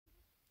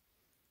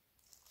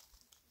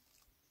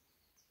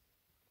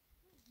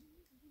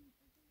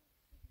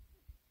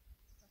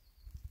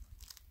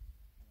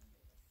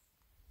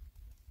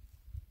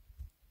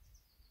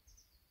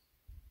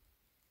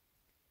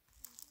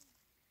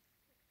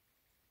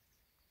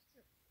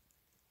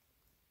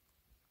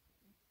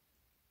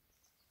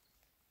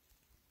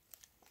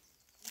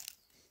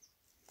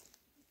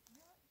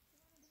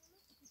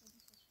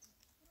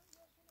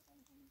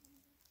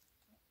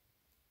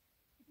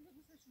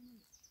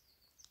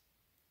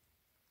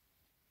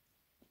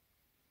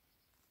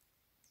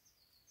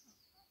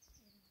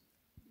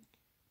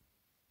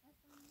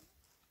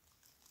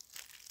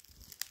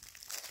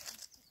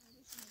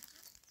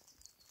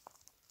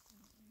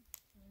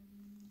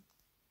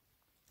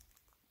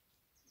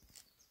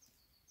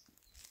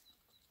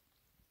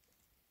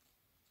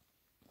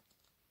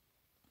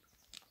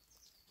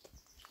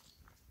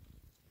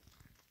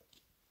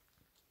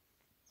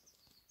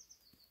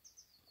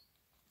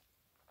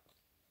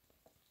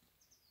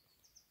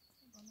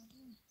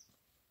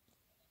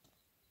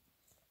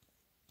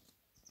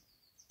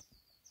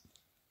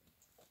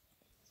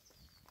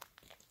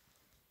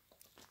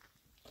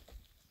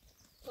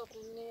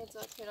Добре,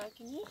 за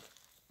пиракини.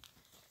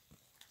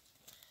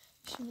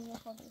 Şimdi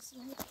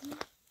yapabilirsin.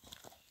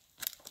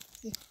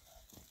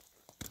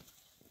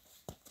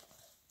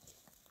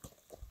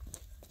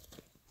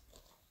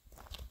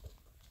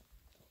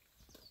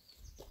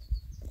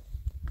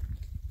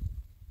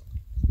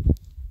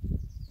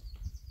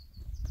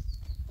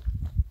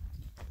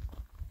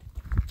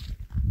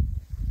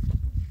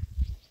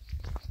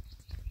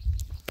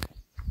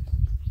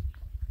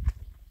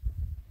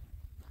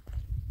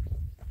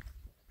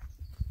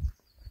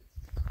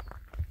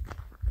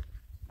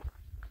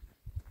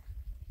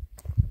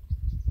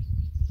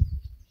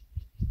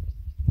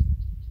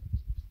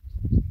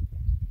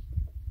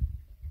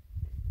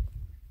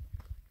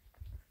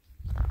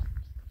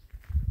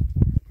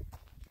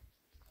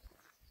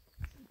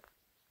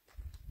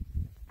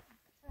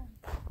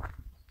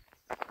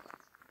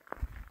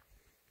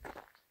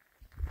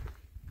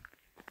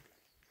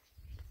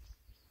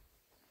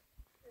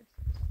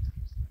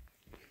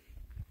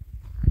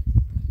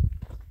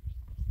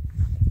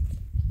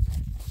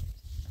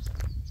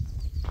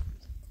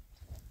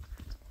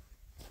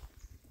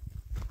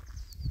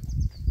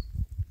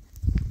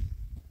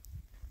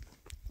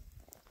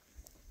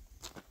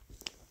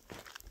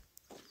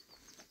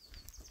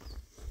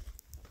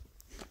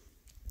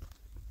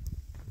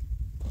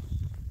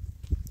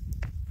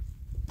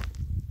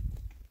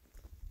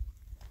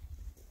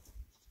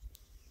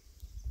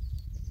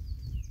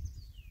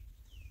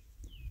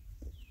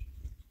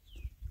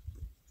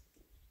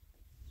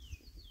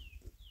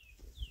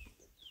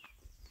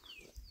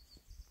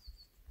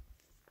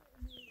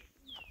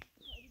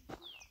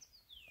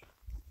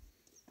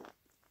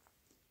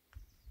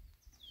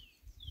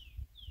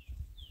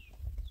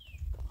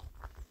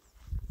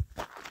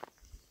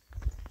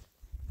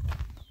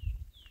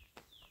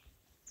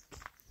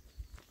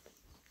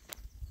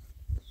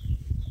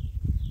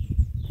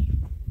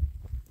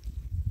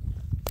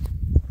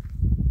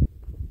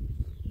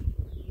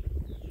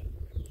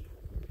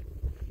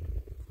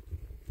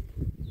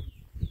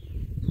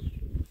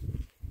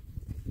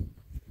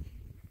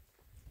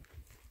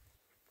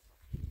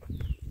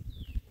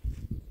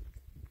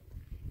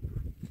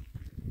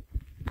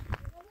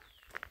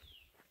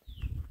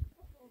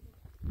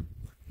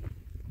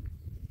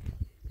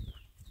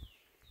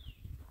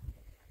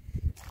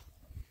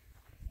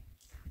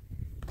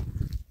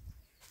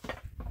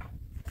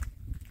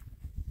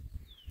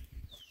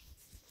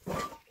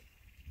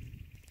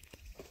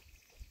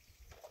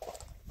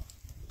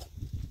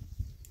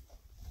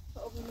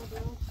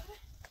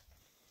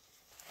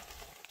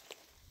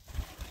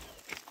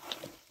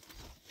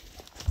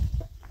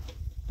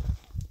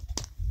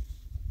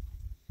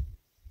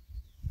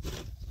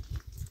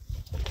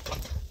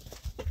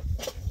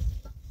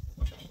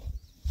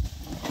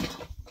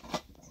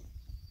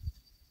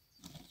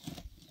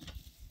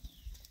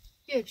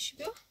 Gevşi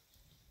bir.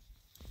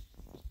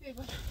 Bir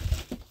bak.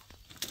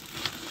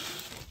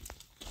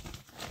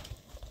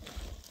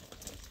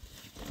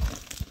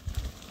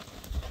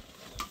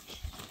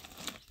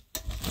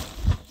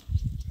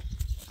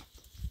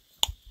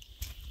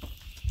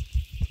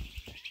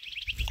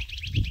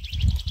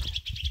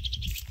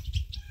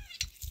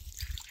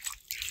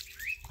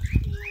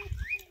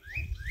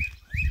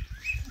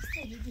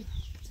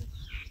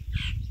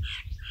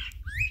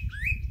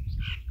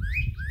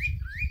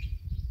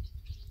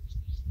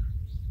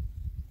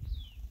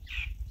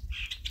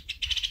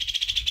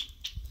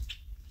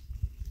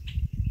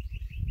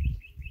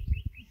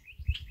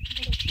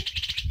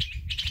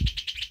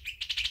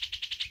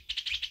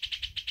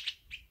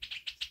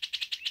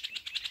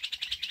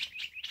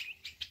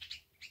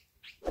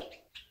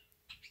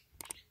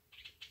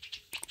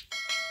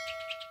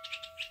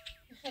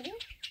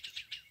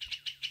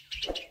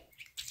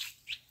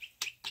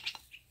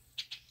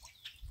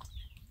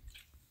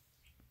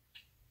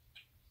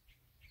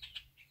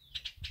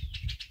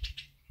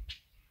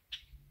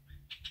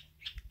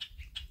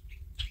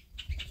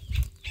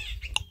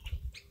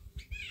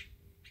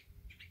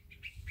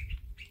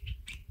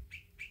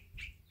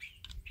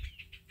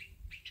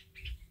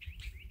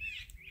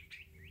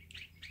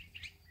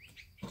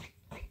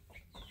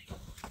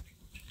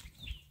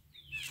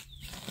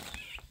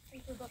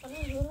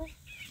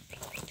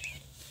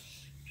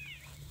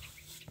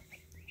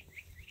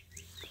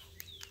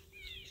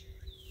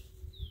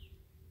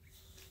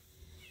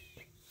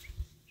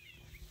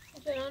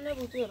 نه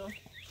بودی رو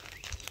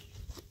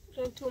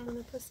رنگ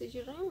تومونه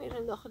پسیجی رنگ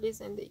میرن داخل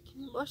زندگی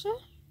کنیم باشه؟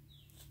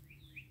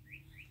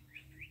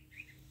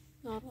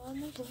 ناراحت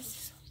نگو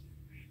عزیزم.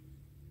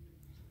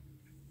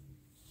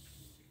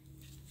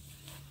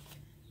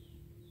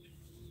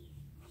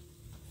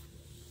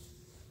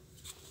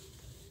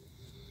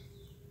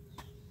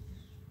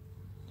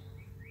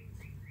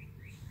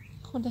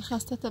 خود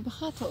خسته تا به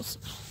خط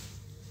اصول.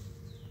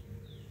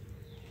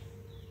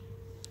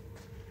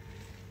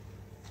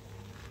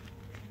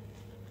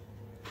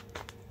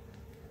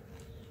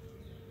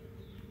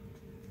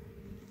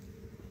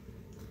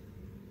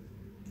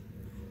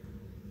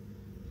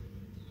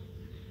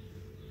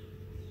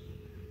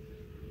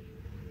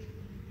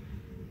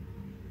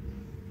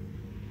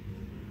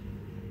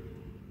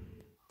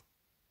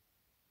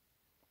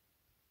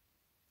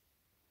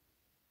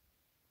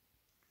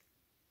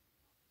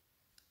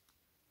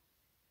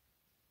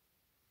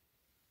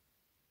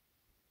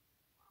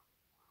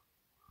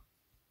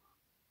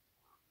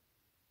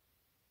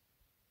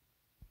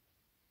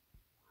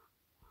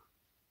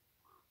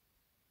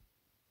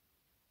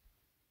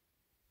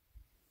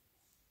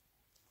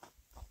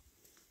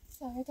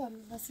 سعی تا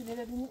وسیله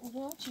ببینیم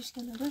اونو چیش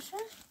کنه دوشن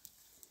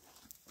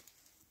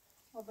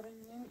تا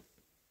برنیم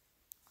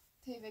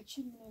تیوه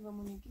چی بینه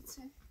بمونی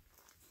گیتse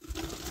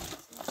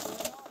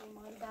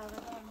ایمانی درقه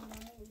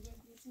درمونه اینجا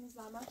بیتیم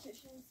زحمت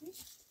چشمیزی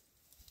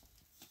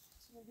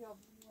چونه بیا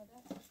بونیاده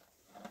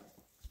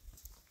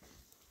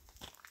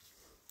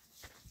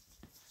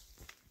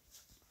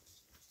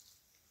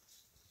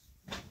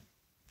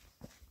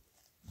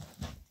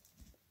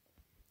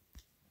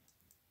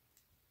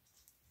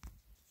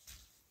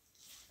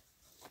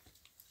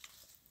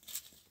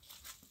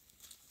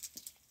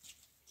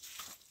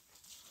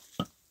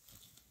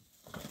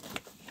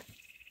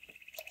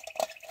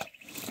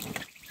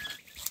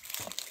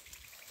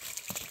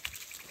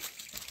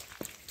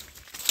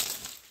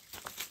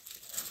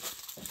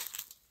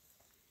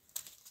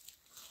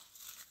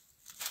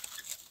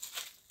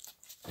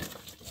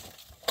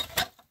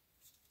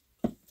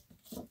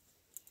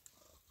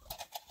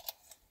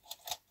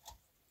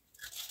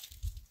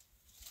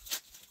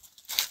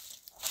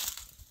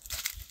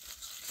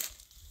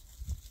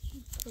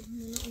من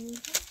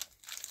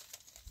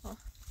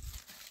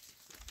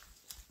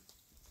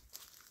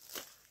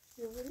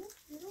اونجا ببینیم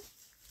بیرون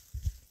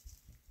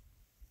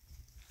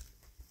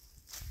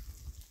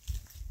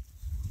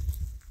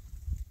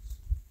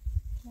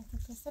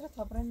نتکسر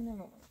تا برنیم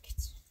ممکن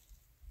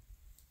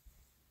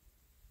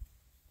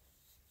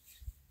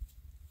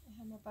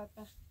همه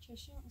بدبختی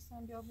چشیم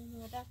اصلا بیا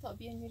بینیم در تا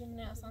بیان میریم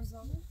نه اصلا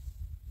زامن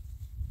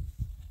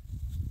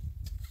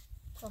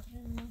تا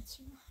برنیم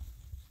چیم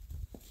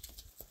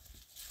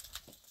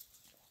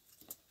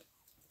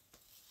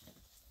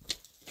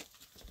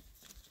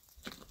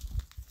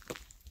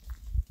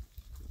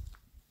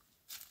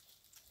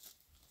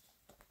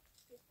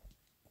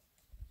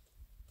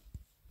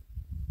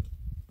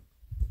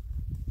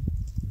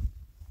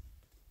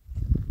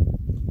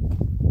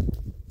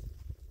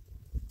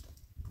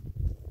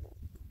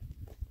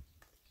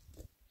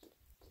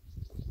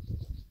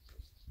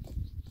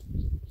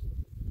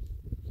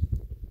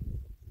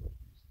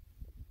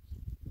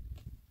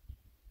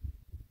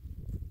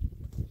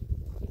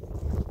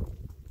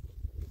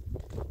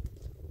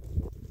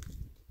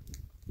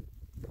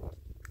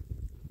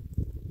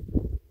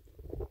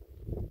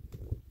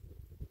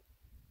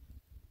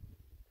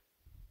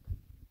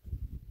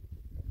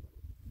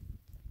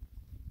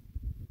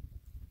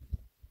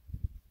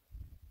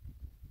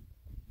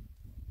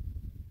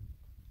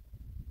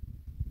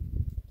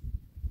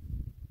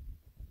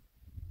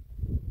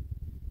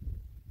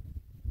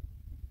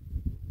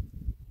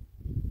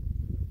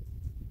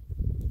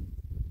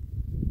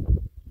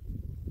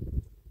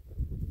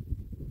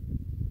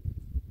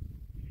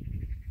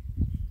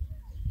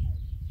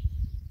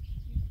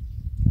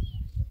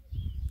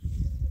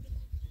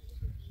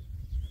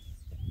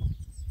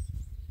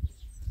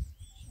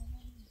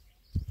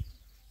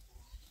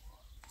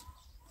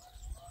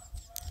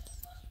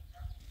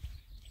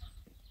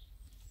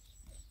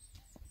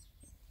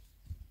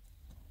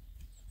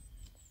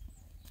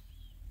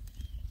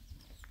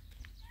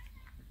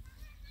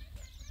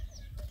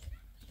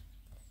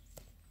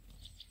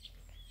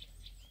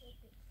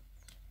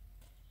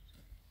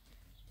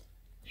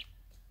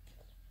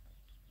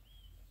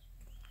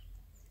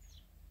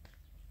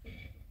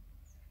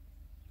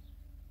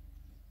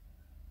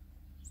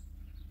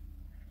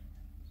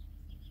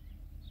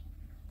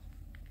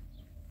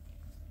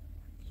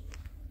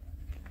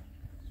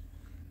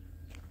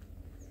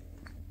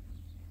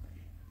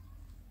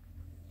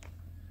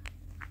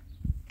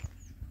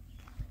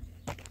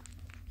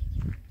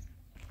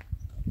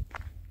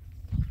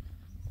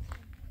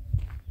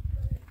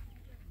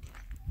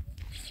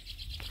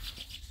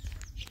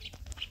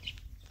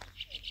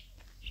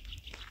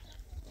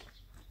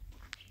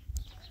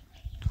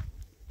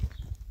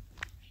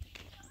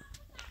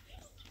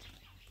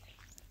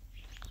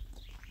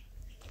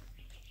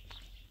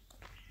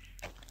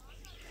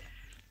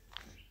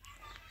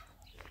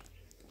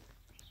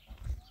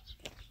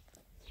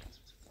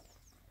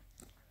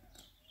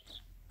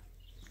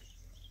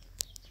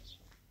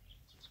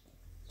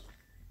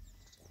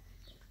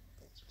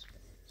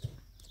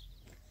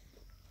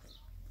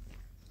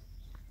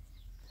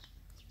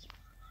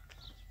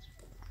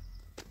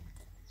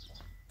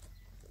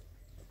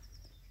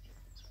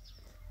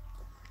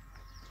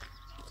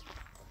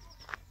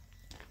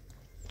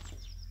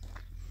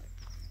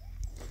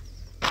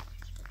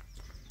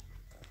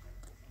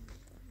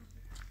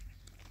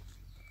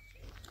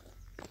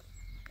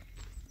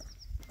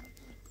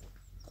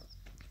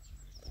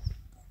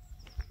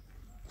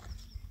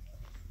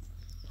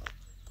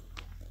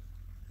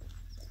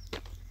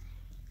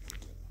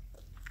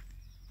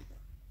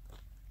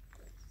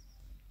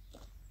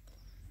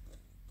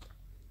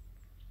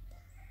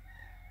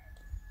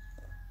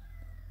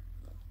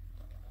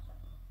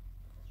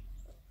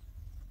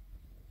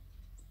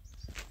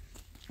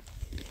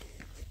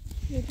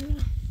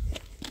يدور.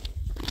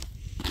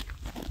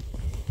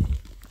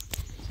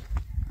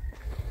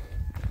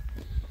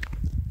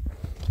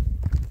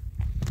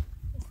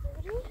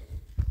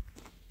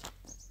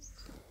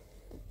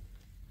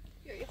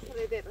 يدخل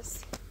يديه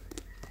بس.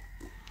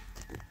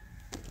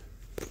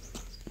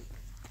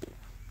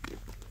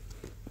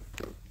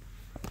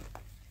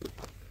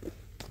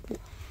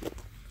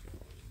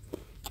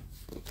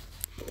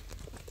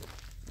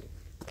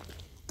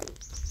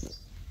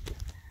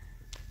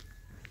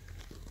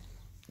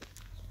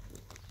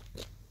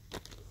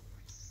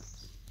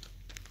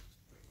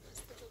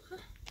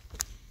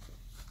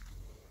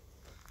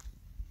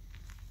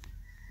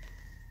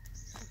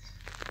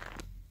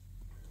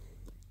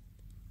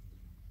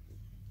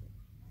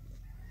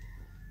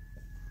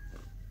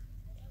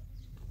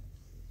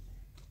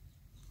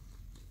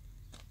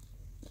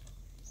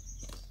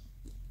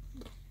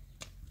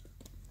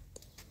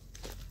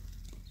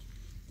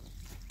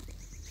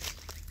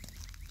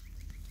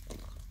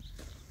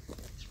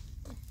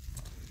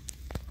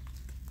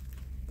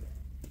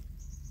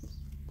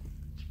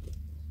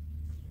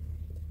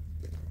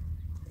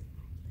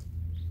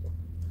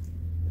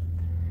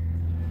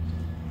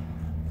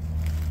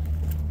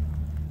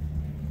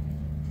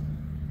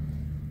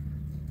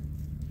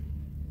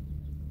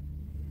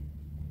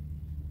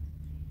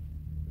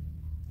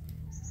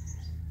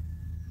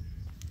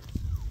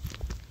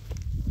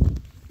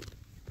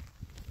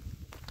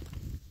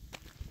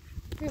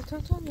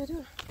 يدور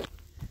يدور.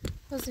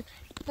 بس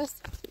بس.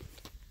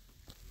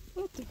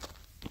 اوكي.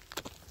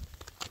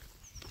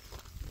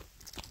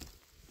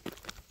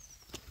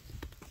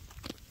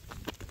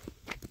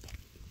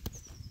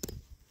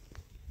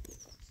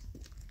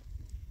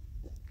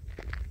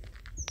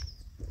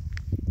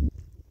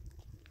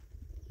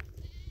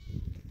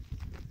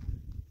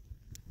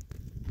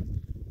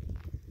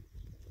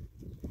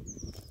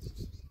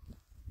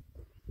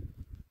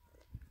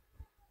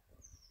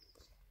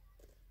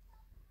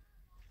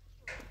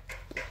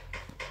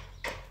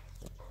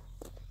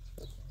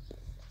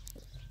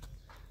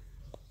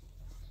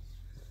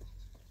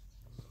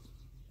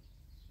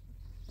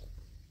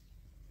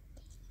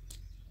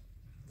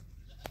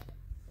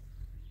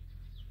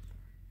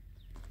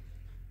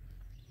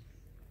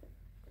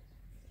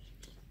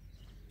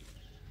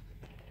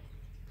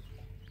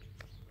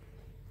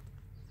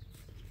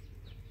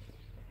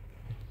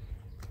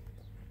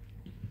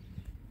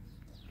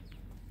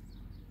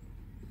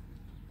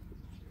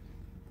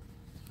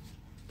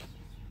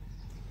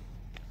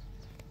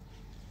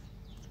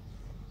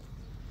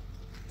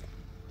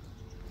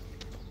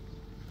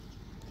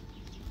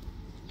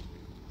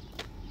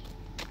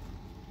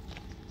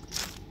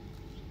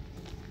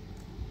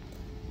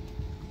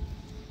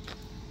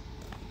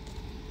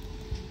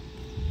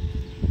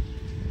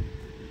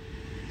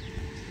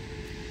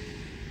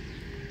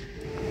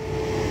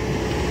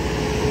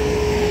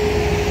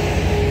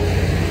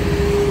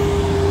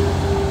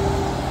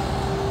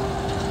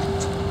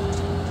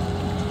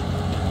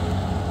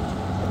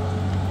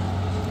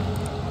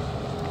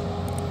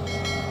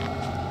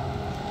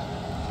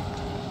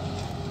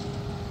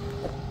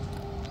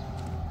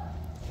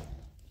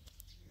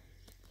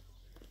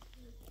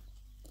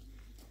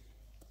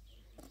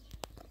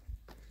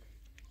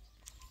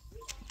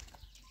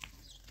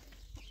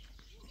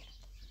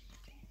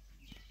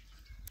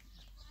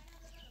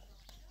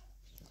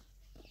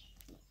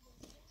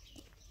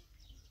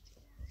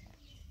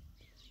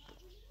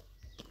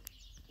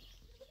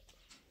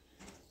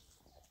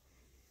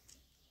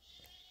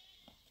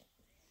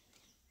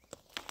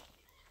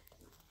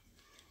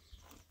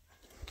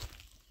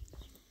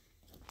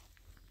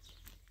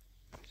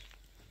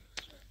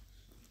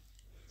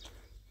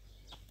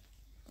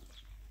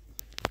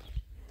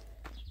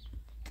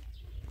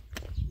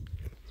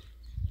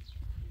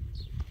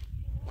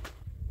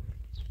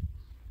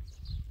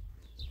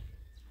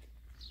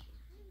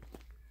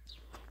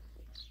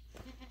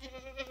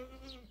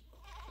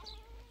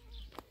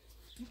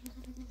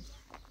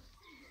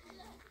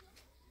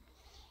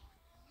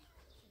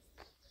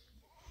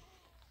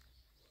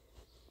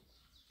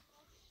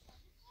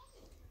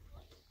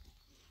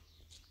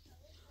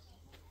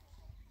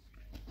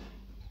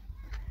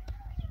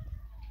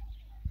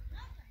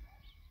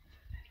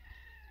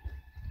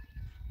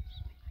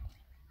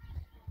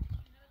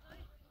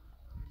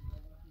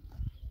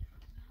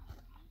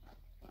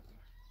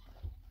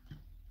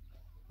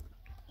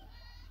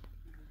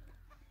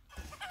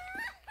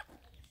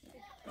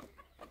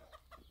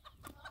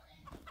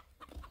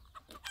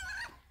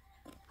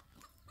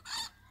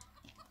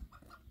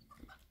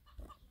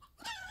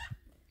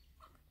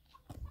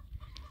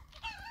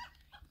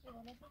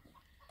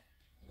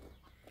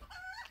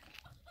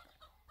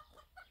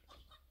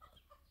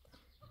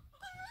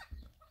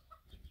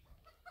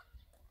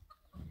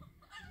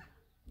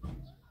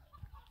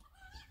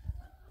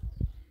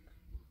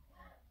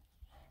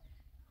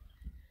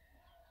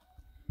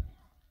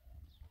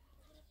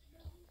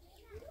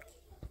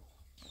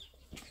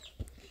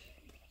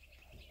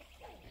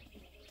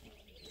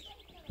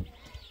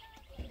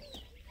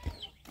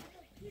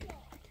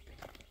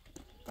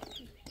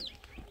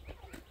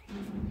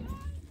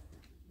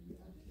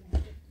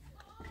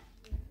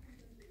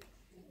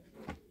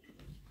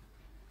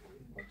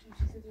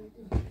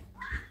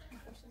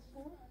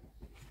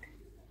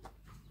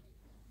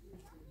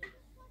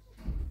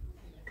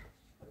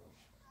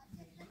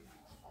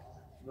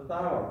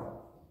 بفرما.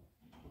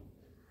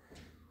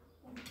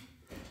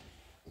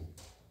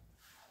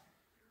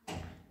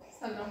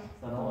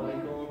 سلام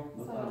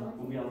علیکم. سلام.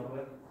 خوبی آقای؟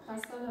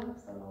 سلام.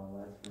 سلام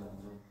علیکم.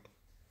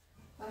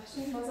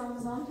 بخشید بازم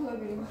مزام تو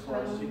ببینیم.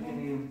 خواهش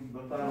کنیم.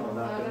 بفرما.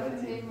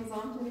 در هی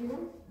مزام تو ببینیم.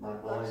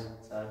 مقای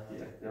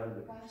سرکی اختیار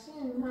داریم.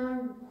 بخشید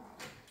هم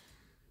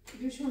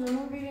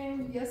دوشونمون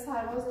بیریم یه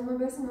سرباز اونو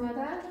بس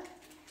اومدن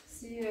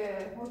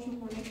حکم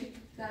کنه که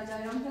در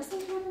جریان حسن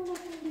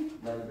کنیم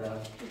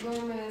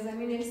بگم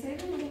زمین ایسایی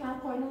میگه هم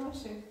پایین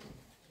باشه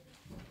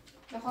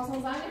بخواستم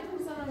زنگتون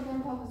بزنم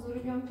بگم تا حضوری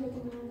بیام که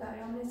کنیم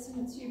جریان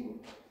نصفی چی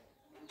بود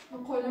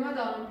من قلمه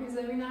دارم که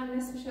زمین هم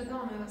نصفی شده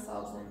آمه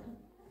حساب زمین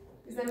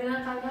زمین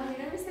هم قبلا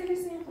میره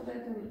میسیسیم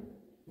خودتونی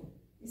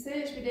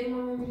ایسایش بیده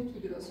ما میمیری تو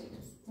درست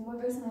شد اما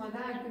بس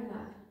اومده اگر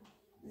نه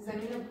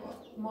زمین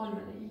مال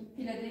منه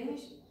پیلده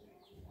میشه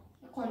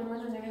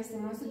قلمه رو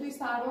نوستیم واسه دوی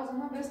سرباز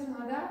ما بس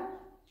اومده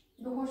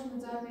به خوش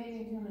مجرد به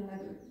این دونه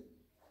نداریم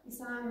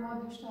ایسا هم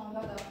ما دوشتا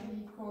حالا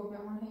داخلی که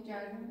به من هی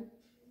جردیم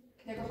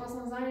که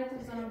خواستم زنگتون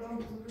بزنم رو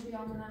بزرگ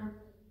بیامونم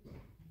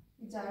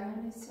جریان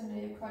نیست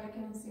چنه یک کاری که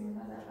نسیم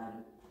حداقل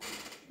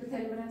به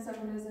تریبون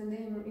حسابون زنده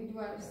ایمون ای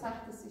دوار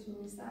سخت سیش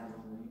میسته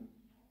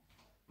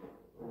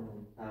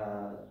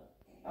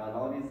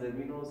الان این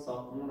زمین و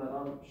ساختمون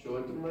الان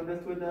شوهرتون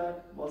مدت بده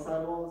با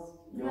سرباز؟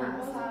 نه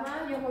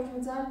مثلا یه حکم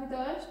جلبی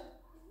داشت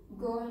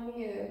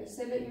گاهی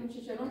سل این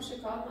چجرم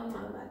شکار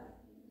من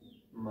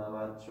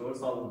محمد شوهر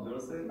صاحب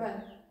درسته؟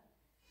 بله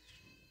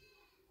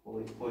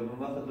خب اون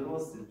وقت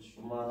درسته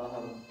شما الان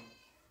هم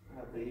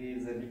حقیقی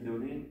زمین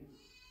دارین؟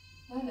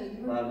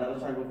 بله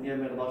چند گفتی یه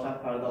مقدارش هم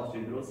پرداخت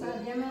شد درسته؟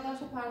 بله یه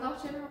مقدارش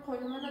پرداخت شد من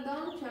خیلی من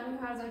ندارم که همین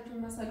هر زن که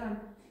مثلا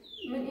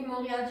من این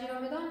موقعیت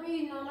جیرا بدم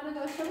می نامه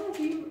داشته بودم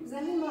که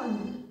زمین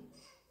مانیم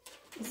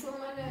ایسا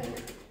من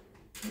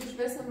دوش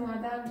بس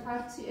معدل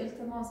هرچی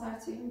التماس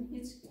هرچی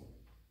هیچ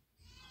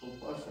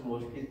خب باشه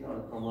مشکل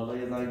نداره تا بالا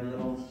یه زنگ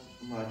دارم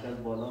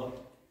مرکز بالا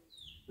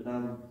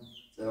بدم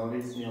زرام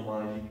اسمی یا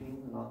معاجی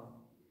کنیم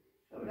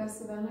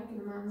دست برنه که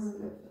ممنون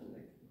بفرم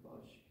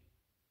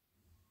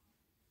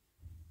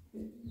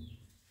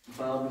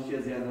فقط بشی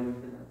از یادم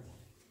میکنم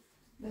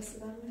دست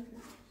برنه که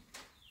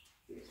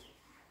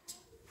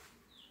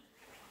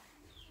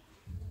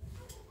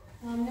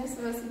هم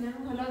نست وسیله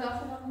حالا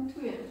داخل همون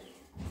توی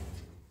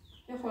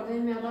یه خورده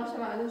این مقدارش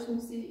بعدش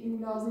نسی این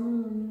لازم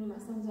میمونی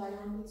مثلا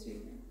جریان بود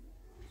چی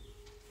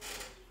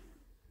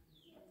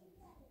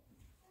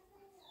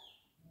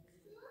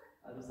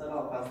الو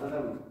سلام خسته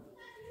نبود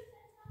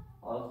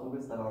حال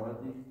خوبه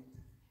سلامتی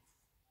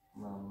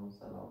ممنون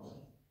سلامت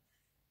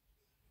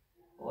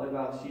آقای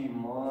بخشی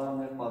ما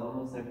هم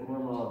خانم سپور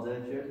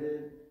مراجعه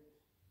کرده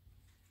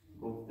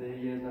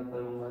گفته یه نفر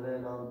اومده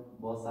الان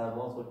با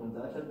سرباز حکم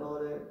جلب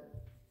داره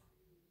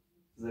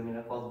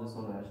زمین خاص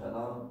بسونهش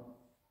الان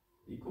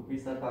این کپی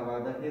سر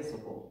پرونده هست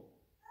خب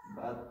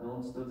بعد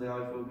اون تو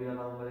زیاد رو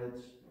بیارم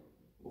برش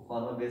او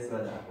خانم بس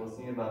بده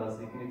خواستیم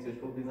براسی کنی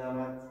چشکو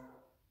بیزمت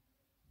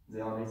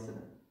زیاد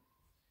نیستنه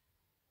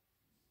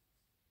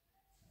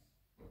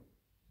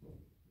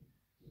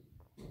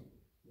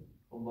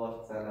خب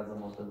باش سر از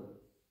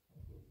منتظر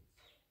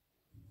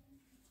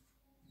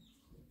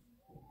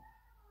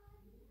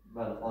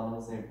بله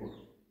خانم سیمپور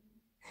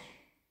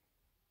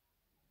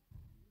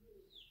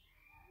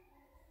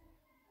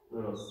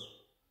درست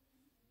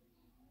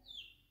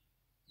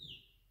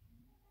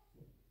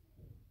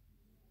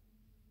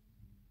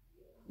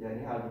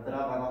یعنی هر دو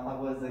طرف الان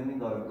هوا زمین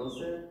داره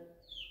درسته؟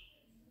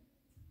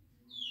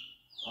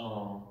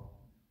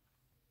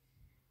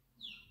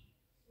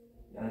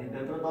 یعنی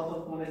پترو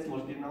داخل خونه هیچ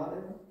مشکل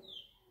نداره؟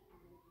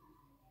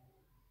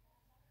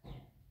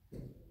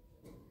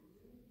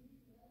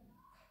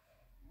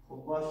 خب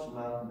باش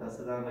من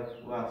دست در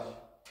نکنم باش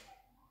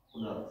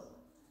خدا هست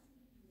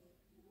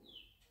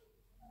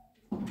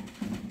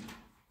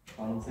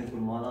خانم سیمپور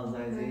مالا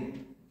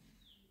زنگزین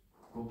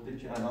گفته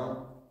که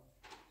الان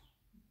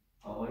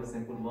آقای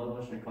سیمپور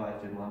باز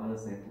شکایت کرد محمد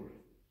سیمپور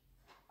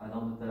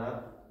الان دو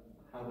طرف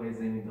هوای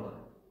زمین داره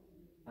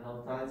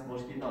الان تا هیچ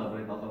مشکل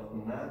نداره باید داخل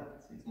خونه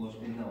هیچ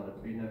مشکل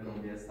نداره فکر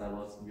نکنم دیگه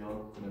سرباز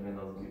بیاد کنه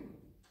بنداز بیرون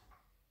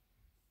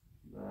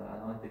و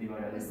الان تری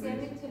باید بسیار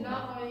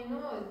اطلاع اینو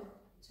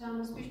چند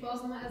روز پیش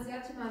باز ما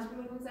اذیت چه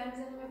مجبور بودم زنگ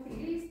بزنیم به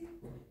پلیس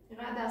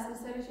اینقدر دست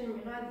سرش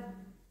اینقدر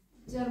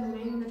جرمونه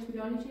این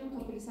طولانی شدیم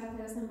تا پلیس هر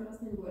ترسن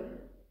براست نمیبرن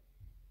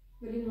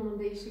ولی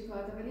نمونده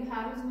شکایت ولی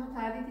هر روز ما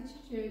تردیدی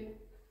چی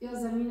یا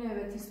زمین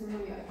و تیسونه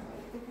بیاید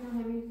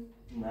بکنم همین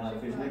نه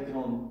فکر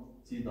نکنم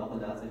چی داخل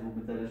دستش بود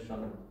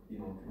بترشانه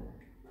بیرون کنم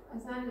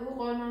اصلا او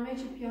قانونامه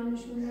چی پیان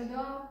نشون میده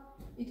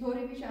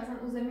اینطوری بیش اصلا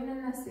او زمین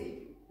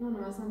نسی نه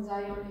مثلا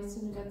جریان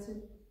نیست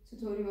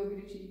چطوری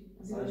بگیری چی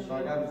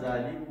شاید هم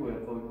زلی بوده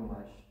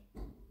فوقمش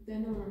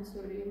دنمون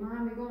سوری من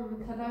هم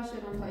میگم تلاش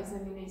دارم تا این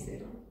زمین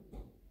نیستم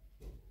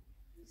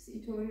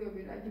اینطوری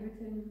بگیری اگه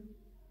بتونیم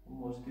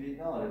مشکلی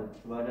نداره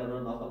تو برای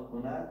دارم داخل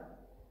کنه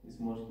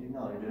هیچ مشکلی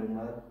نداره جای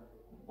اومد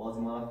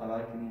بازی ما رو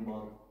خبر کنیم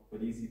با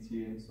پلیسی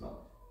چیه سراغ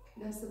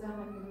دست در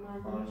نکنیم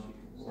من خواهش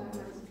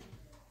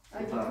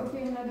اگه تو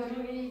که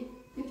نداریم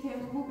یه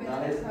تیمو به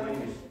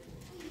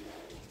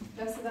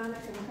دست در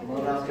نکنه ما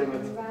رفتیم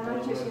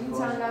برنامه چشمی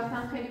چند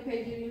رفتن خیلی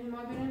پیگیری ما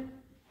بریم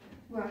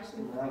ببخشید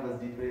نه از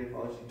دیپه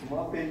فاشی که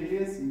ما پیگیری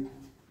هستیم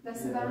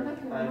دست در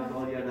نکنه هر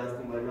کاری از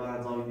دستون باید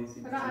انجام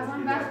دیسی فقط از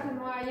آن وقت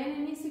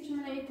معینی نیستی که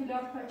من این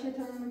کلاف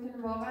پاچتمون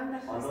میتونه واقعا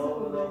نخسته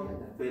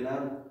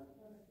فعلا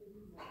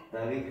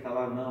دقیق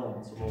خبر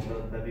ندارم چه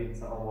موقع دقیق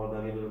مثلا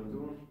آمار دقیق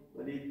دارم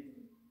ولی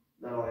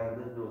در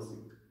آینده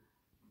درستی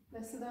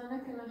دست در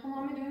نکنه خب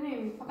ما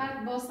میدونیم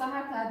فقط با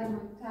سهر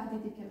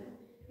تهدیدی کنه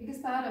دیگه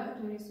سهر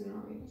بتونی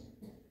سونامی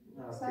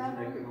نه فکر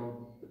نکنم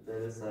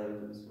به سهر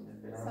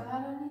بتونه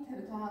سهر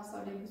نیتره تا 7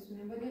 ساله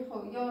بسونه ولی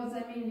خب یا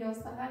زمین یا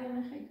سهر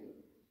اینه خیلی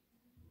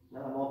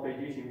نه ما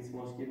پیگیریش نیست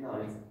مشکل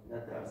نداریم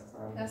نترس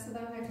دست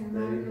در نکنه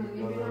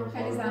میبینم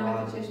خیلی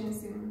زحمت چشم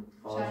نیستیم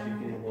خواهشی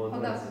کنیم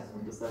خدا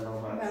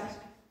سلام برس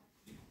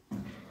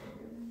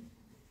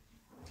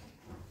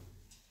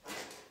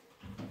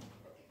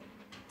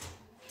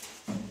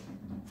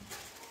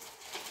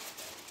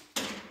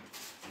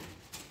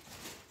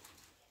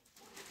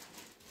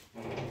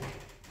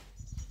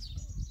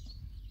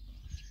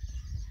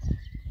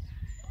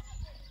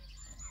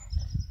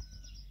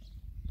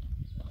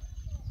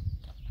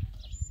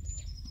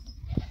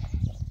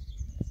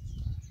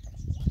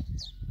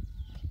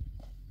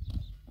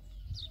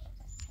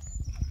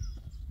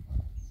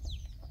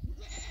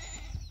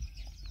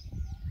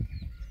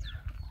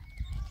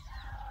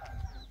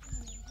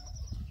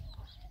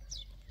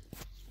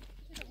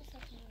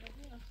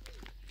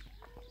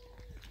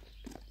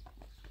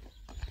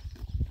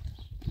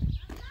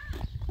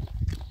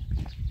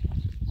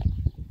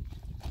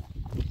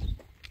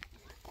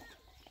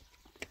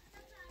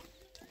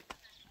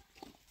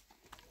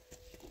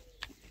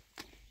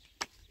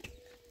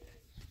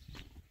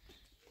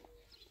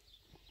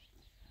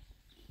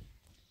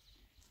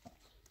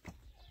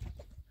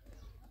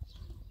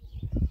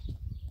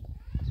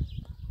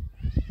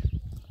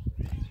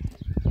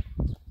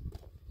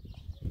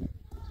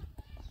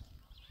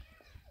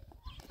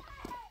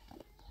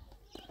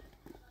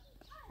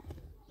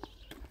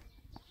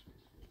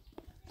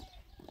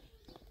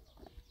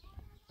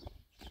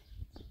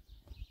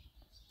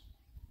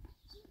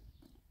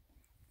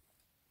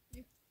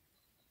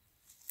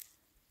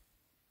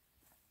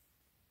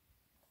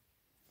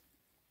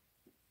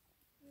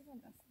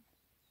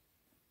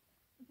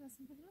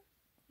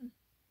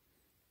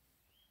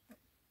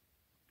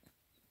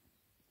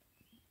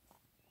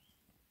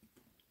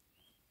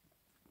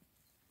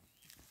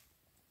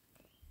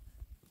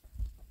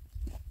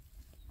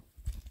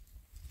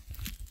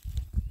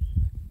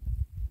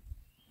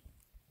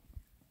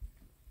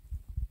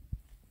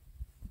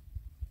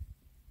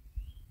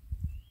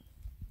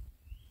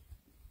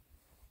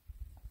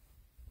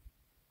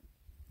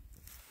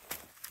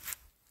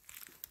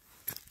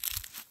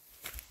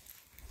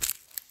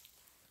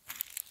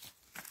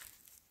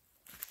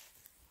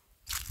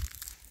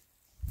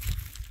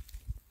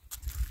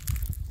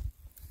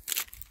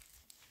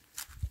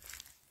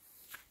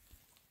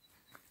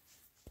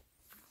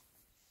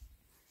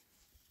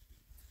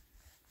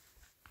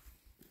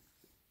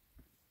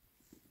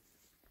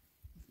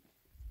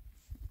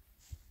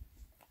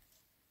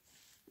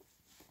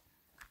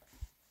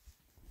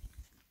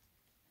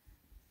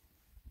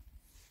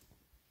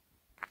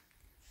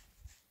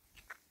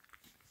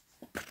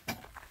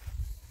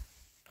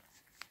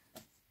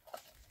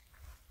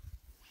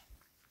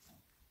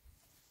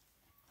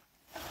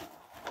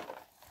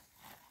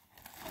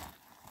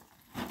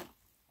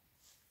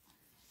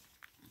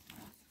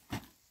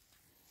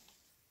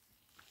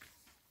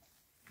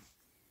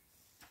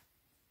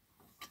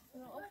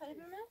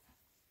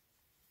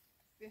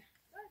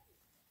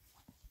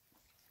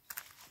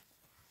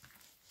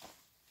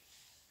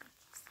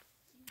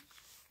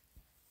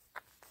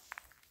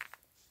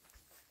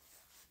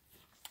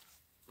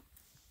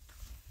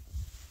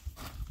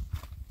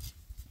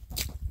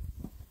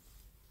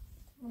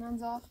اونم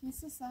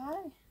زاخیسه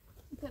سهر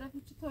این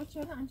طرفی چطور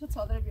شده همچه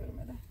چادر بیاریم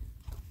بده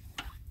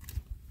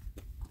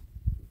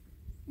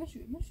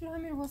مشور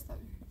همین رو باز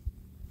تبیم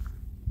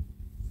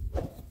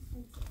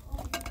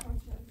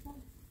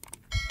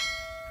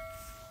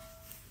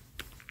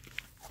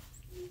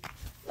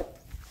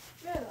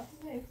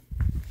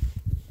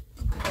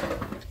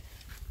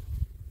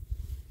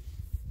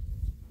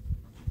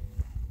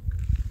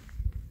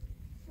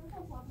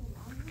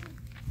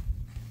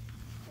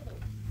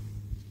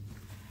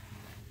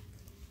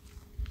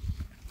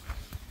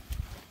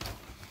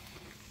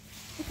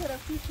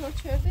طرفی چهار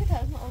چرده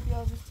طرف آبی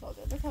آزش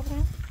صادر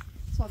بتابرم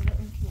صادر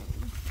این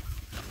کنه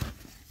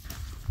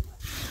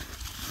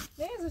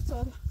نه ازش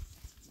صادر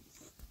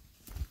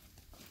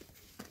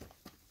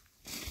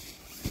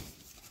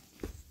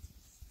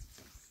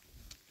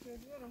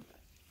görüyorum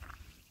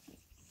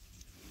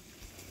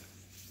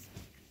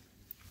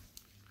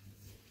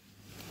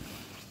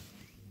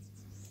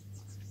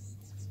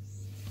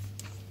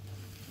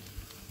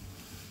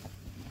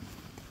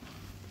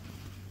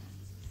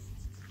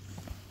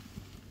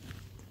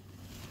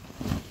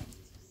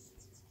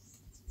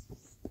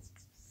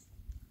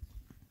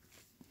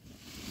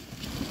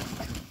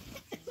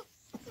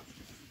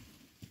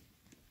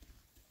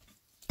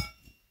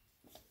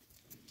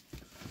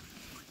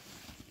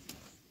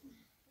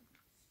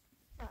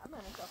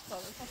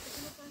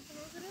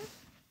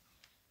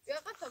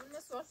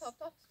سوار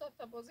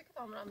تا بازی که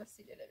تامرا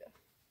مسیله لبه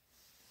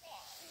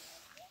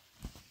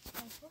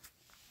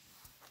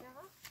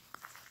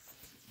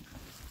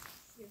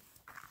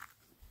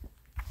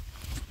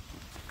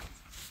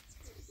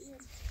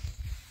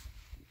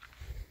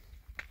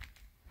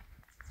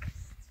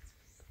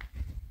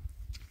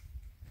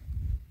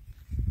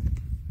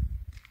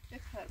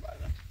بکر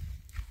بارا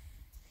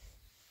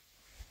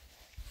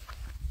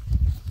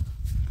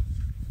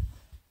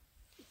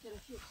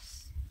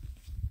تلفیقس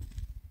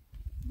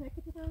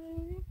نکتی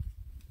تامرا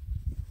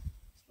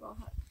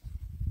راحت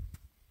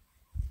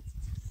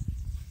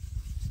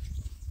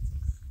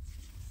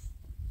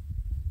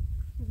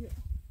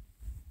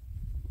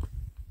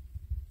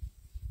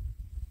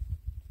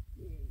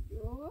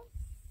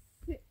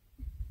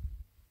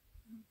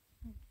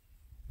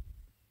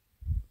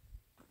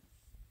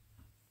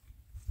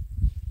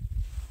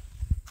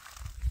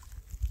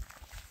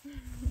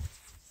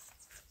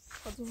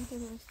خودمون که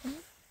درست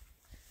کنیم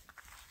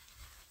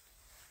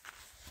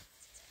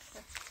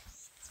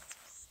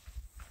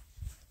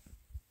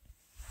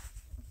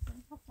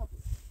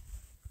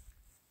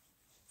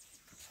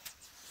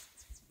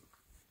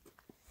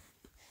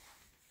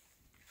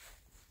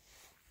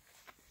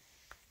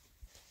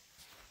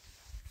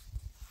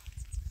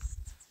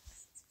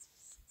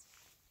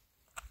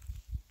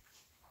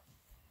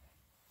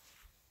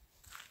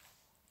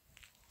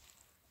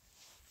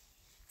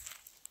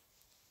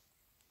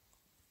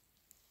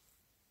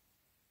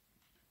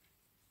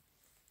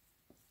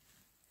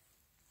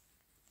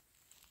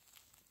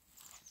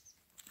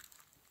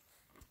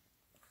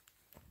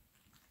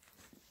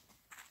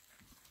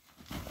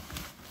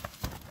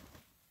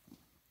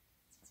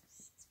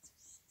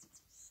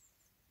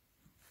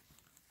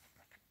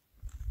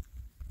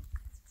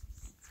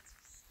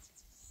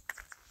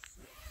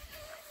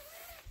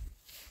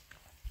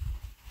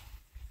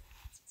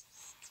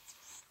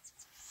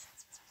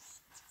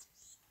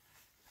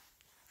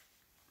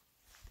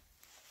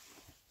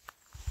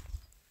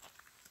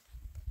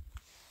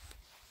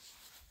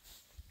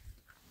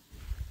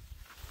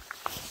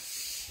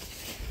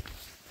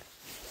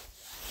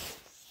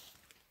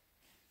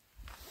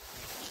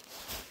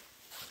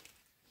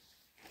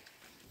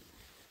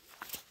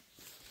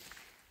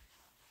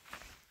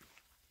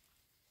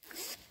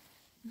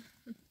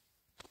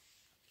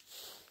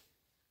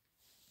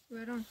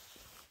برون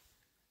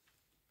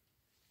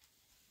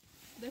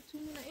ده تو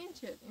من این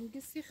چه این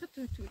قصی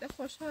خطو تو ده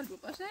خوشحال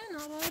بود باشه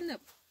ناراحت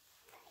نبود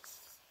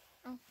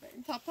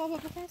آفرین تاب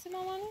تاب بکن سی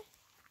مامانه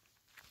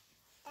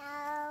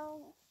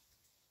تاب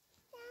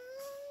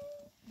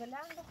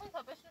بلند بکن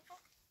تابش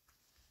بکن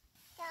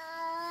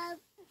تاب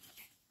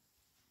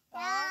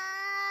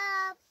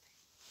تاب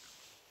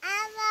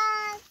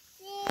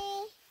عواسی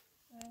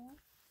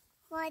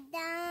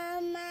خدا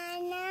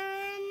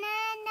منو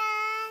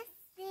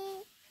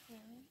ندستی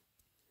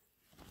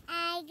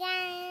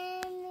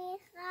اگر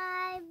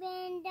میخوای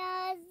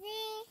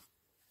بندازی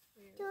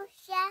تو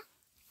شهر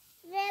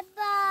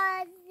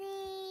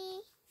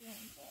بازی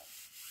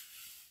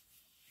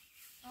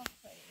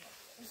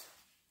آفرین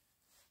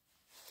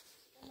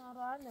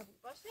ناراحت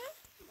نبود باشه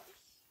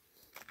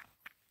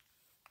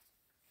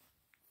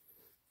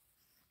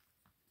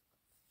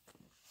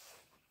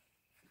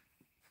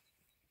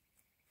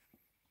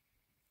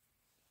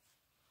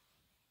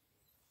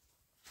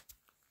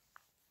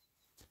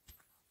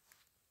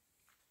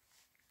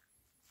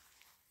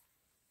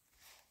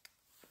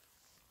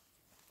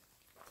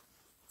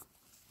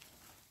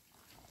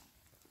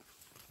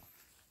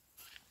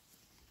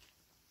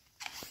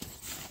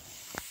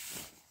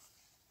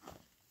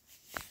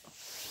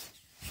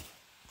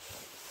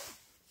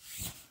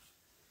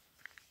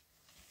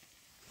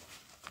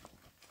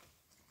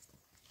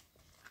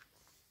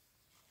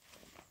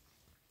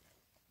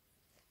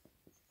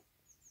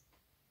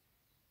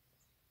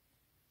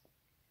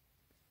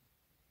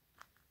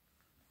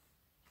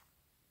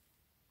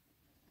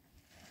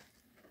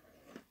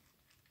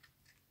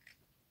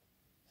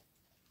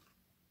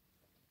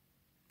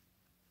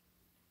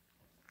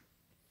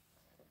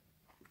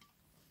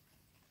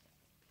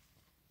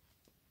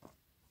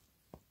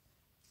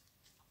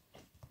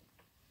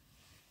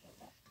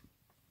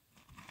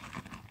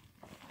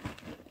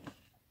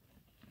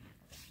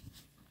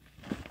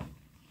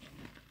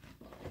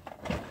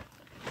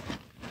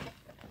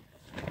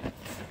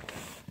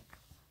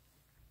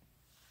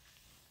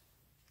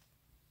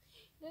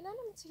نه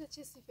نمیتونه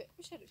چه سیفه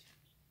میشه روش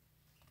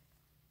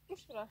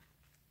میشه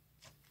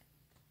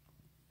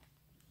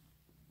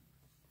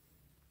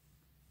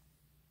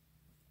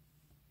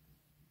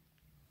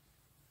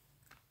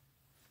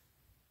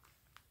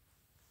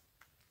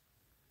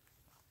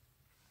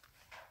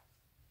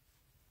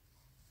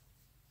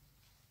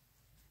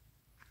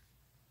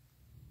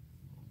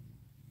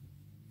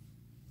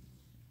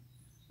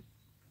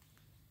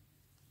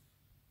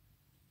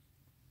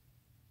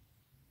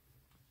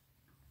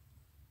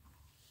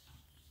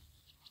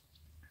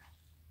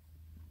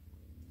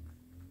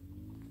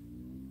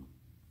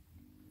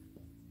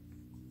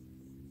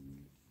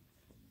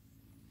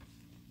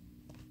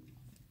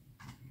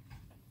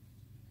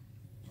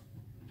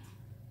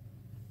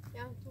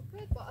میگم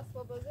توپت با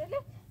اسباب بازی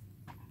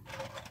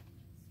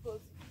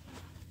سپوز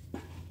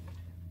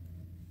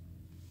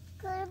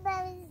کل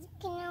بازی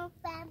کنم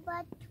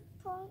با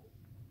توپون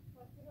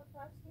وقتی با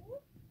فرش کنیم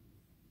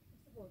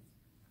سپوز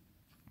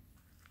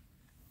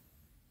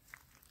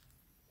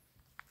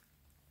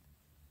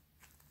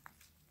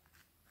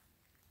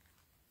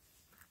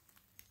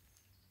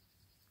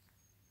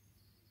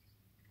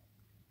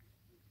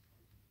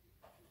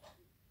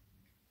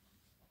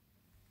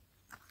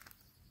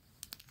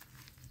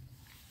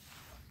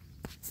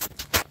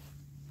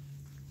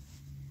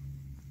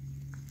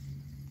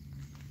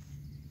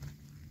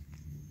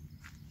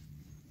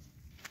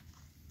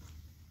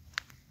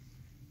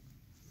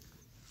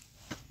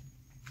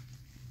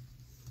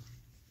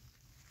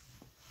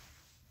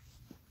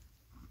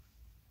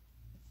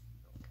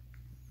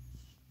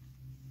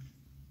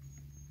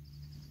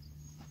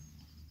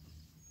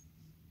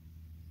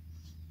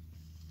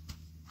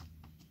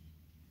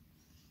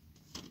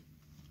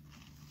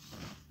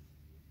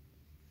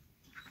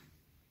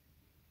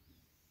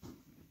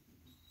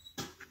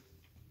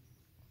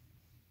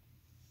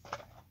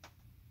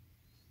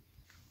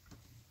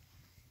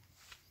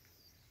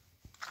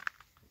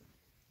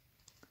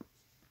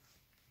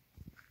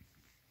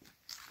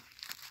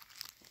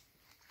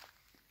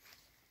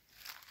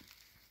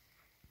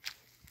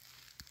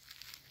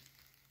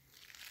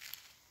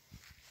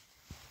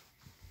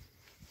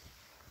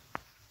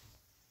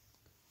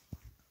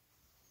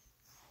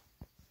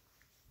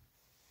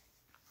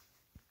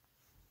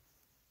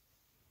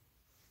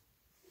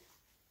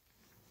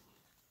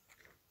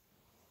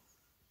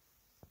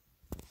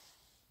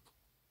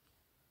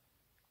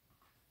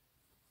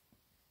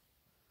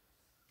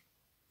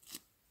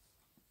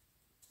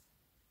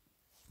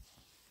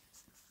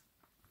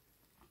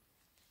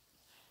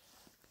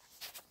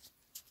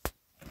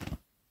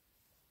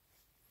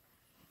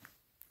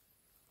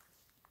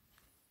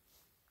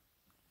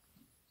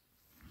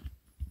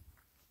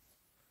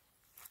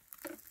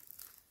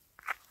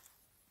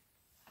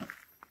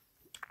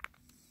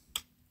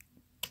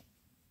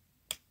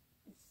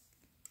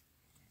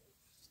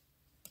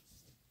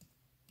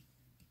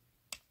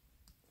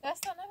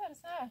دستا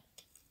نبرسه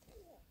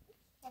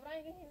خبران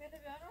اینگه هیمه ده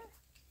بیارم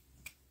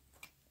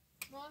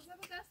مازه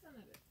با دستا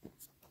نبر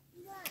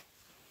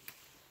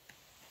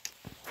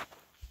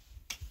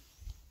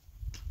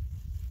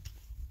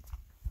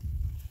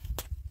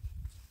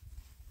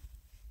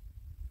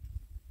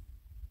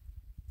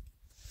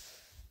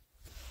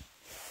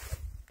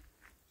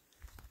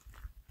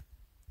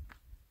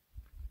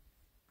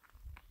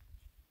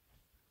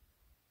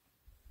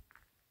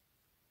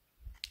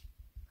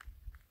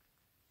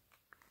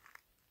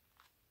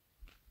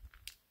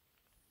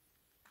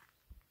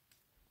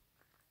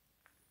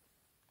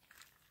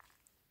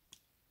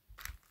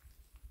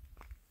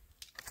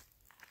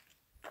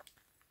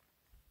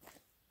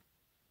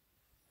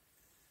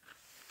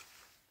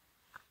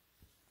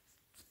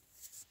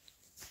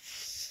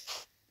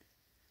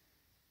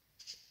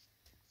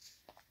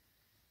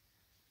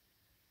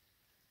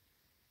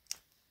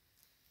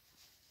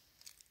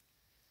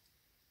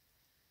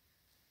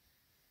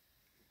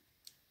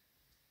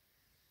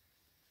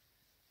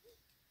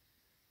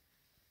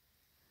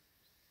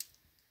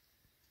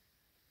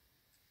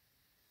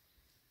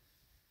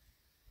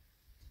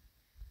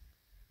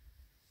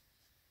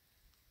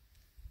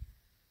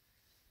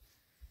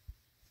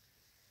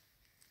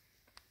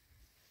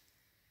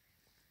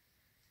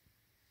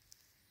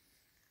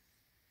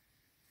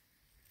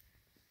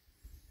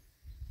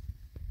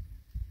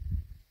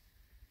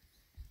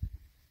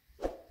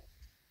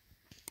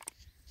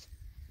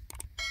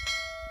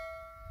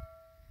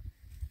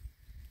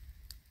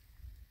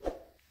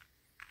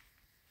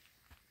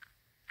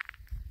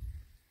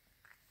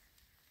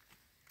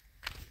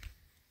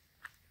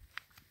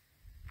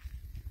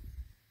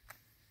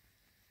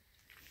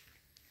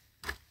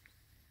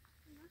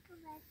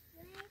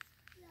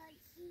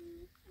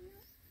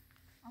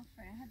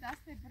آفرین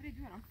دست برید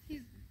برم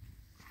تیز بود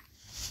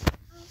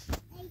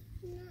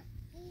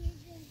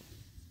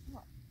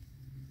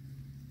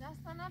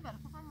دستا نبر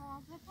فقط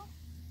مواظب باش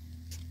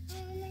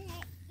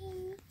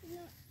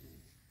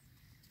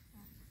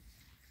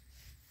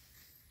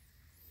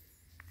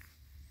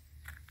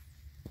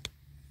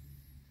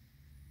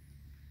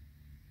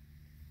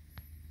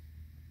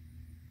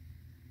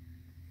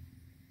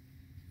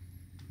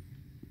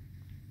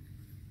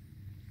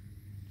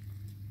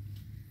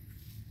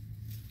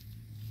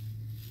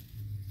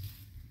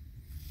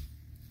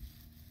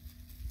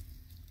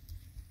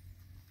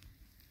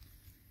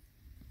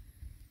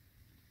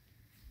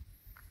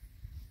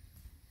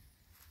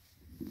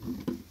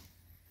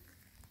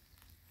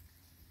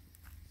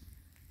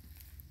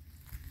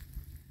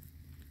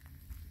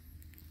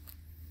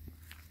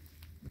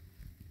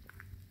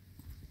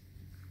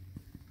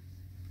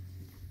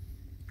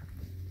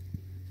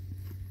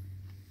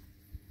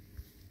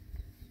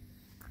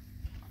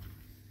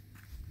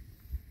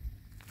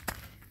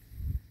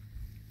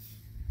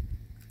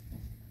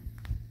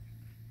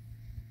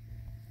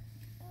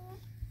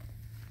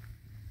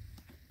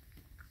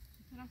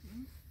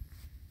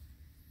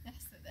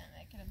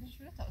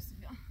شروع تاسو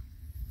بیام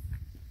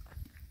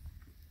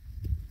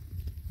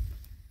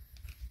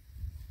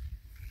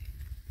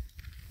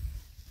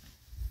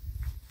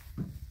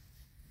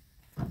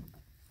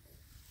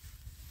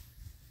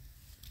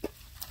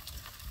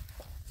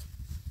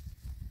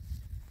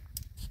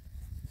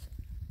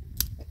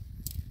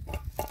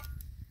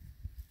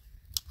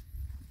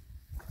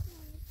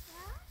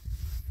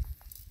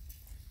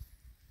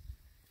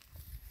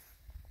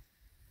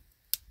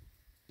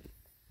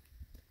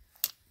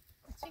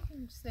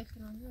چی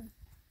سیکنانه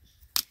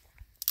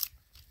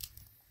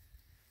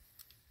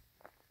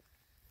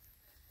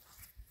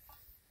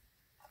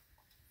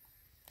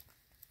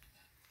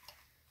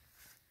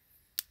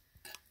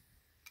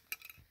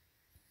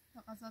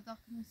غذا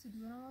داخل نسی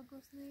دورم و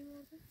گوست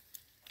نیمورده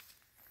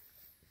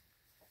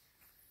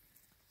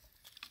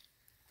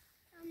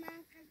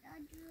من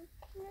غذا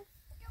درست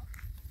نستم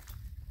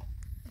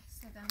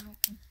احسدم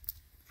بکن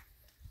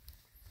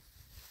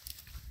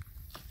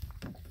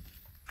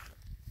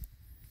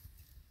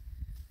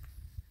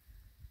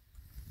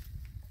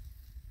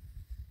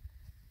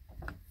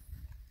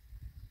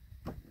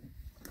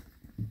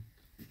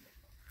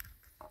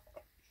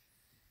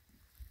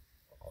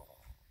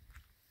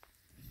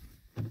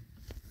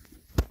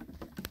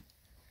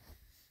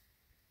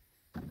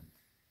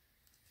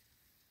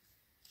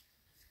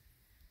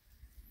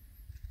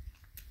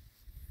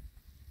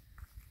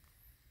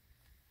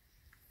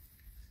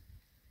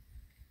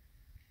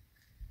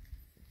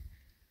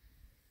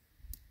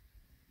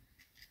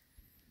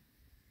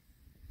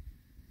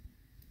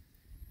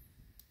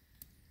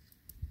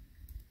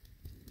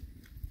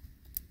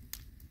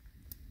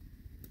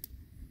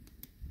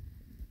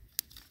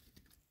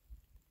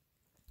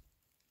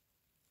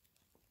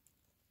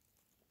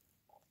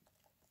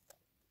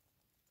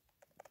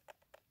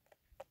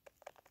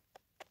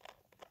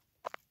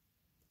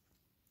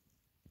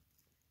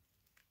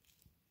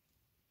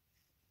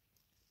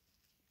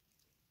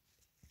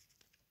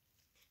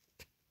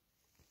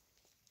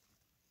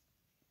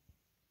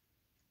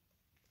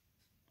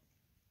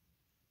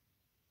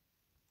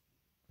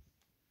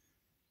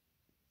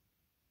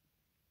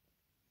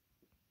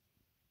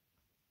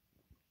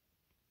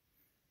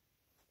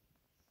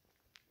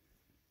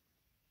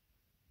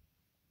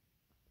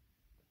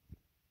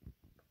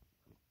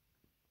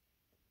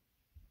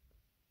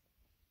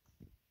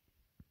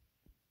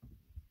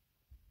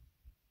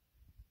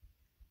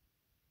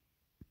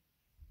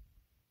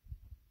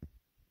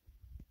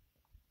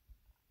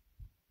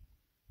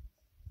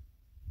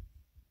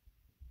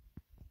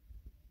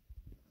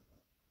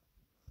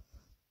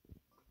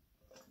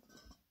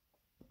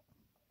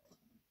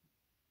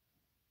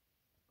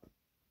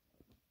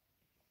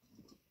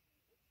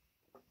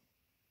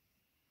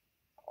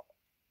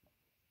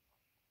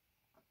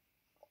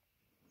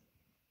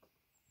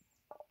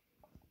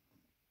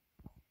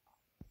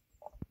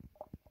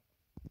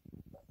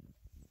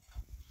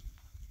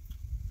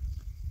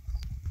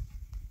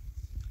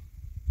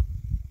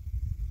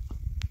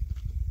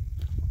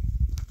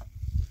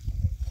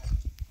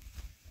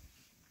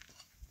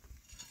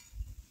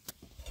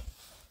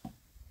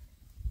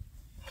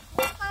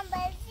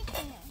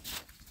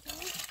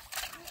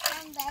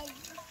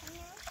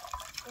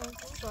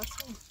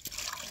باشه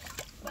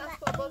بس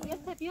بابا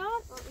بیاد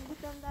بیاد این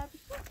بودم در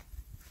بیشتر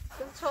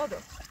دم چادر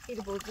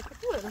خیلی بازی که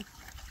دورم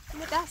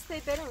این دسته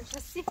بریم چه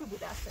سیفی بود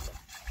دسته بریم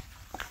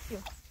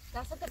بیا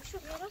دسته تا بشو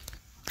بیارم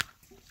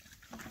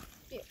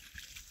بیا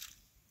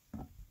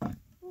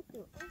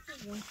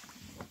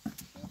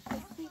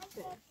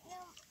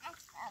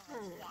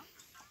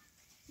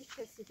این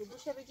چه سیفی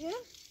بوشه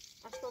بگیرم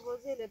اسباب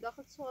بازی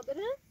داخل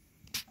چادره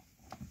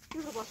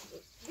رو باشه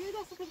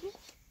بیا دسته تا بگیر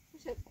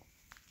بوشه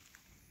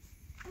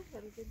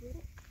What is it?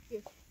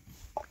 Here.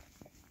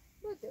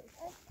 What is it?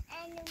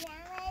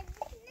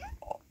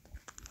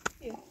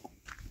 Here.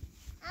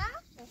 Huh?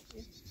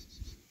 Here.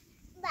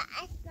 But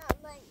I thought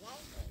like that.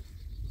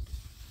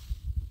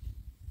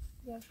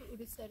 یا شو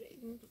اول سر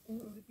این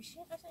اول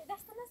بیشتر قشنگ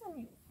دست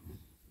نزنی.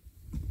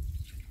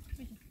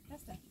 بگی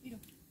دست بیرو.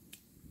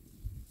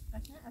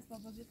 قشنگ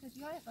اسباب بازی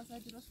تجاری غذا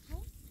درست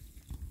کن.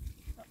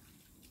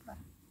 با.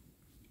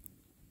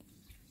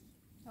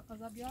 تا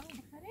غذا بیارم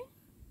بخری.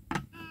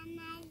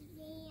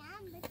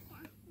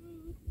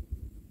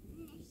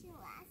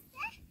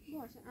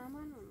 باشه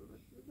امان اون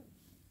باشه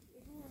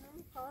این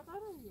اونم کار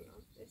دارم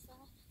میام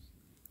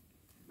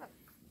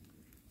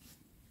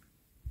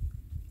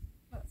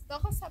بس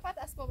داخل سبت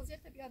اسباب بازی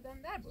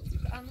بیادن در بازی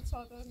که اما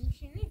چادر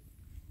میشینی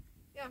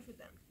بیام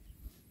شدم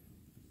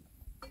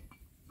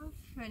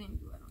آفرین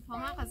دوارم تا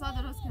من غذا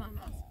درست کنم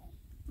باز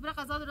تو برای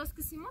غذا درست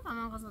که سیما تا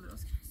من غذا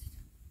درست کنم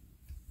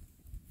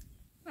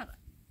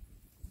بقید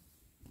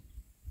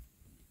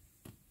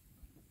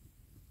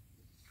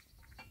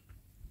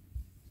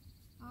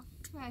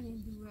آفرین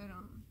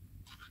دوارم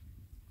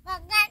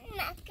فقط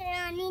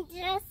مکرانی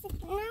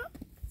درست کنم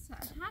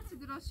هر چی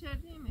درست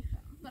شده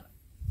میخوام بقید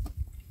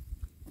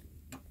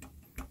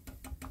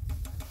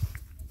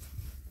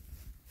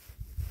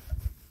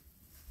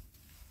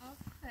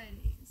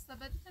آفرین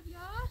استبدی تا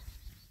بیار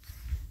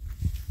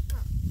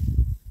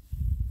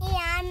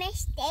یعنی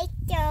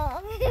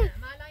اشتكتم.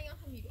 ما لا يوم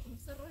هم يقوم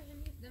يصروا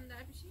هم يقدم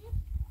لعب شيء.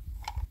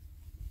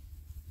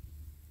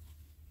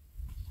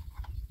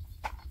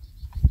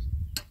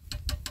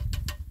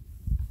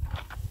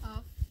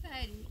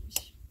 آفرین.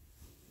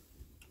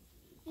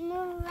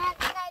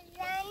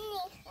 موقعانی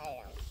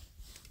خرم.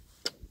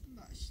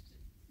 باشه.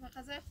 و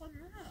غذای خود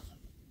نه.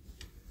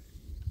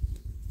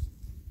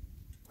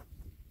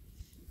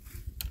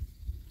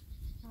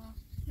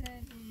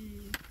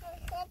 آفرین.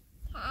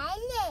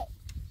 تاله.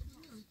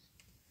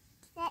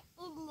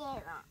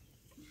 سعیدیرم.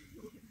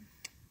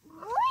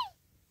 وی.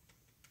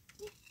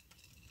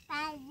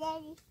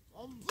 پذیری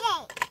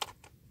سعی.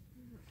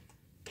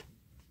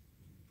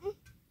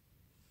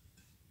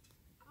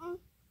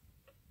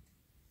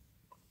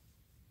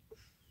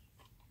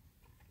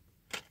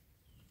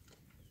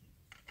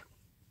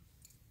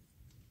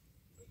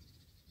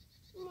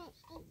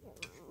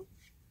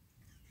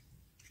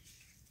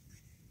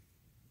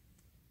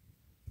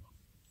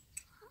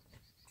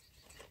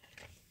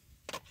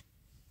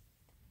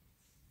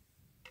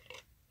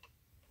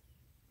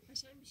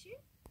 قشنگ بشی؟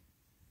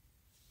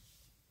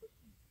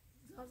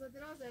 غذا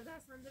درا زرده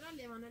است هم درا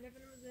لیوانه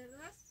لیوانه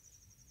زرده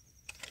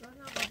است بعد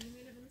قبلی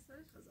می لیوانه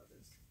سرش غذا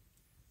درست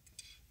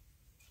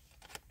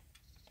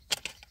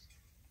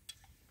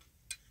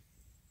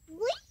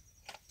وی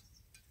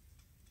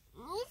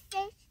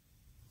نیستش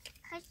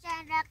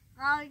خشر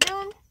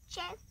قارون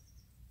چه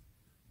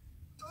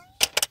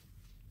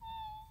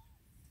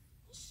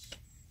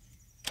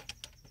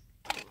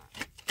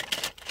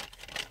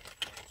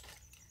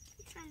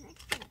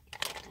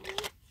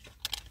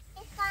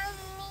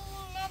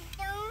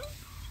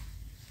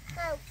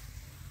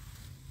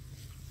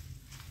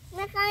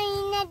میخوایی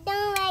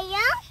ندون و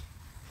یا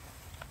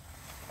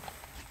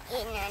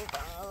این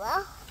ندون و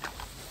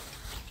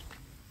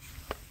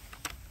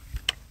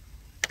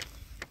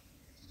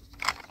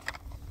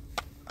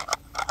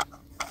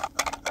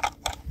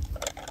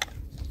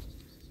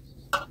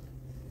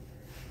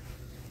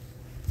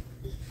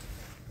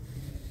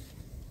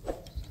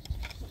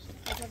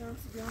غذا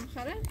سیبیان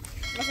خره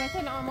غذا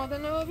تل آماده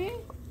نبابی یه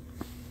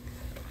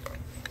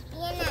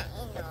نه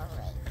اینو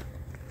وی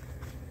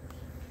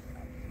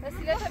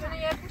وسیله تبینه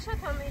یه پوشه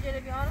تا میگیره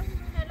بیارم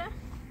نله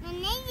من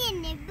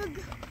نگینه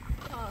بگو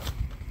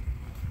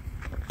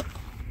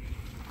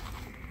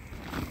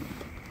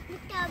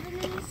کتابını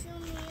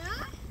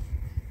yaşamıyor.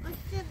 O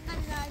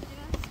sıralar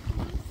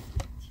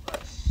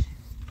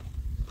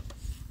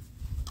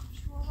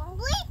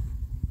Uy!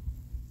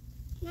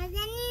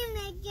 Neden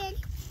yemedin?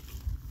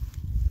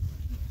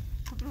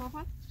 Kapı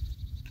kapat.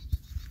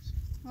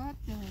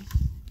 Hadi.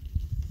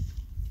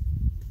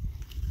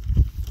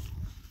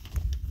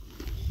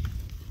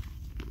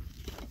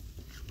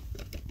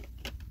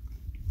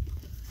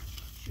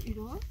 Şu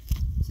ilo.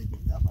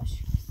 Sıkıntı daha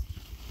başlıyoruz.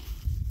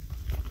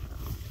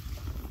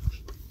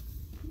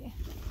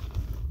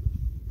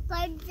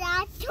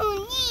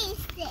 Zatuni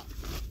işte.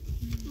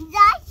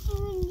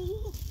 Zatuni.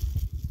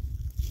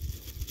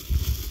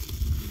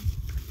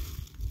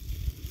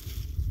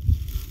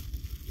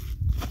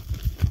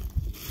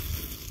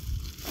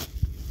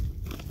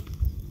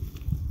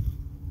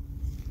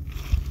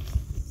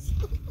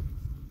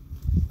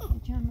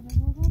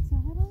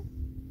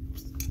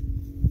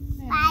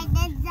 بعد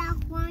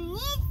زخونی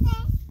است.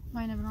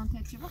 ماینه بران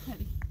تیچی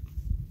بخری.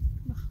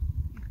 بخ.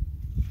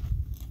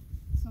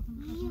 صافن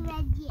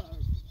می‌وجه.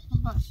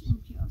 باش این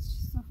پیاز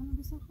صافن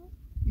بسخن.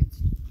 گیت.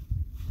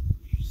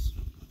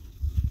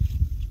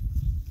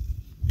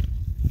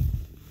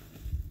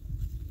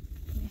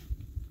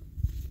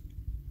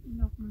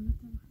 لقمه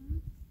تبخر.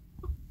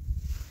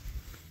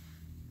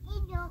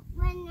 این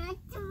لقمه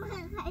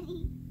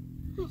تبخری.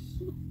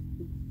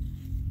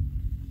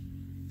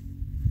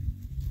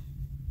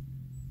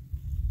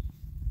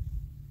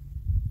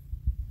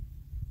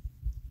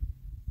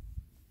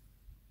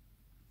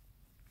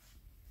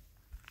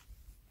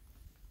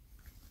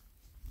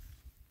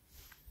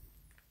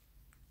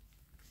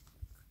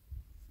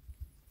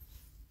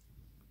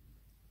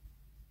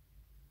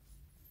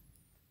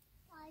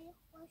 Ay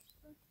hoş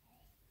bu.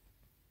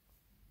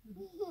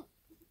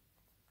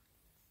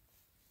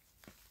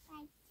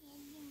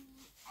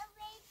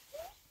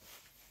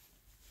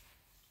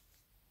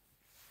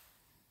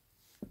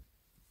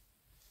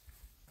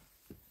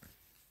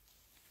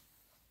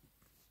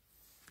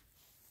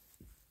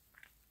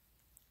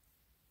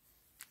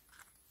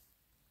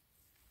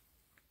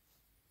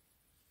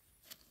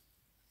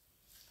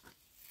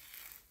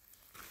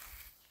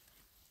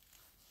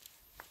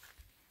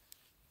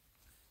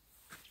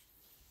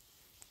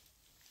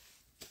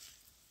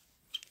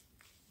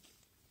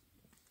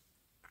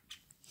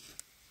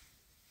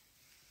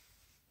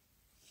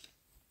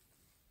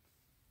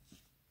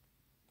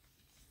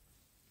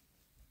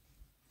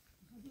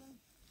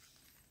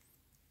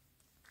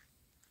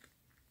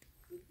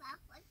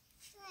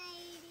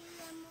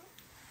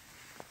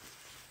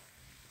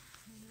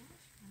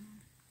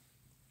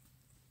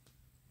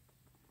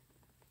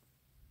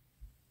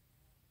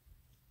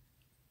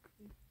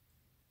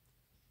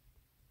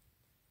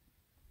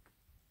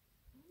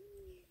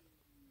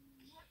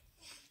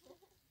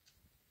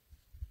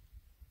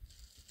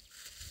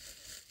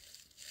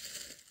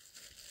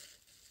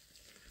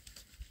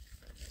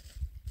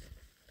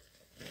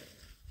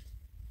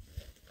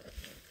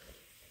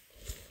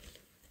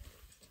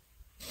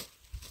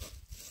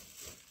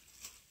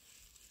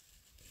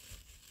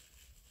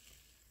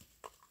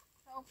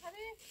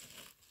 آخره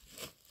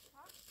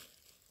ها؟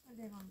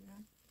 دیگه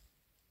میرم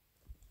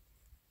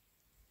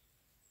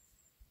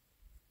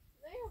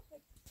نه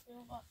آخه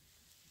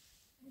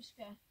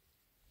مشکل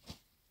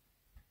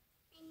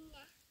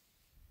نه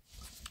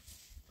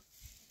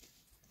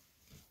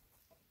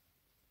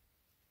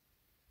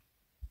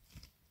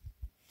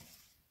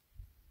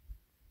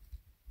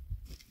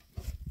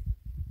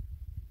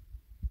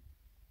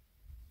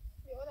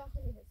یه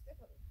داخلی هست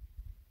بکنم